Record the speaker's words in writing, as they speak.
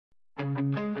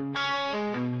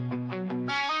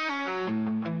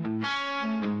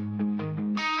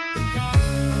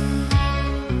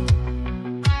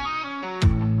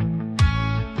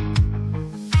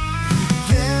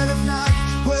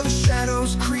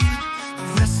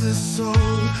restless soul,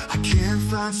 I can't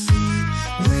find sleep.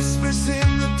 Whispers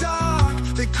in the dark,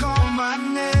 they call my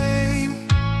name.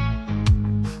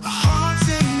 A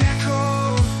haunting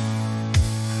echo,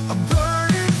 a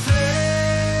burning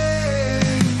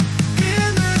flame.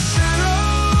 In the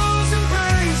shadows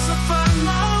embrace, I find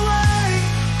my way.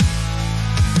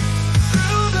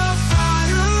 Through the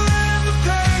fire and the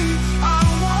pain, I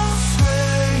won't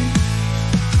sway.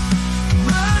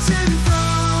 Rising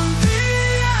from the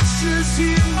ashes,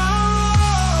 hear my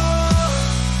roar.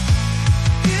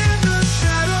 In the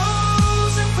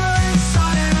shadows embrace,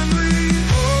 I am reborn.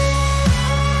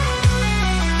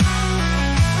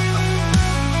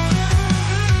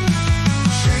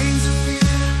 Chains of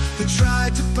fear they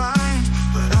tried to bind,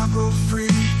 but I broke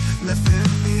free, left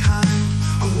them behind.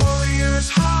 A warrior's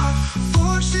heart,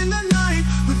 forged in the night.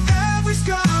 With every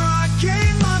scar I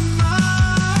gain my mind.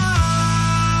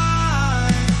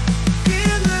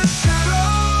 In the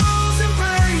shadows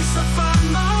embrace, I find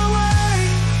my way.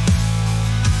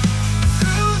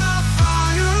 Through the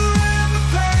fire and the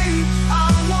pain, I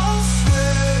won't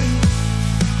sway.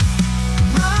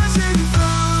 Rising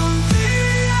from the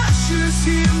ashes,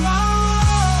 hear my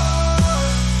roar.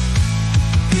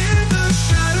 In the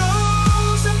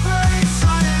shadows embrace,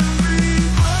 I am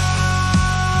reborn.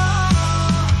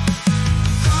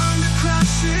 Thunder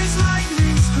crashes,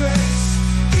 lightning's grace.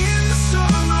 In the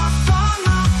storm I find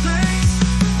my place.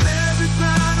 With every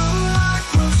battle I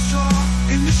grow strong.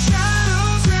 In the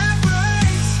shadows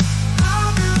embrace, I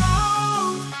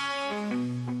belong.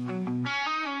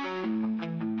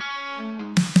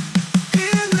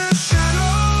 In the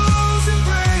shadows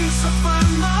embrace, I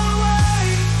find my way.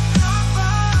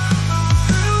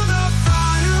 Through the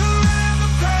fire and the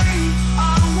pain,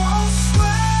 I won't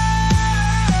sway.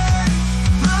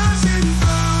 Rising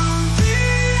from the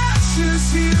ashes,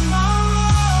 hear my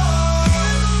roar.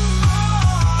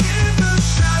 In the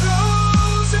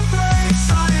shadows embrace,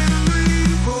 I am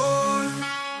reborn.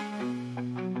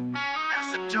 As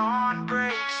the dawn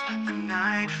breaks, the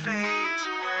night fades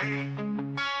away.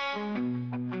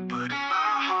 But in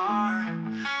my heart,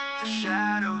 the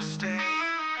shadows stay.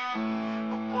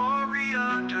 A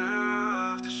warrior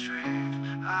of the strength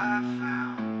I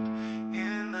found.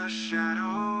 In the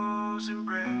shadows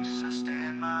embrace, I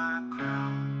stand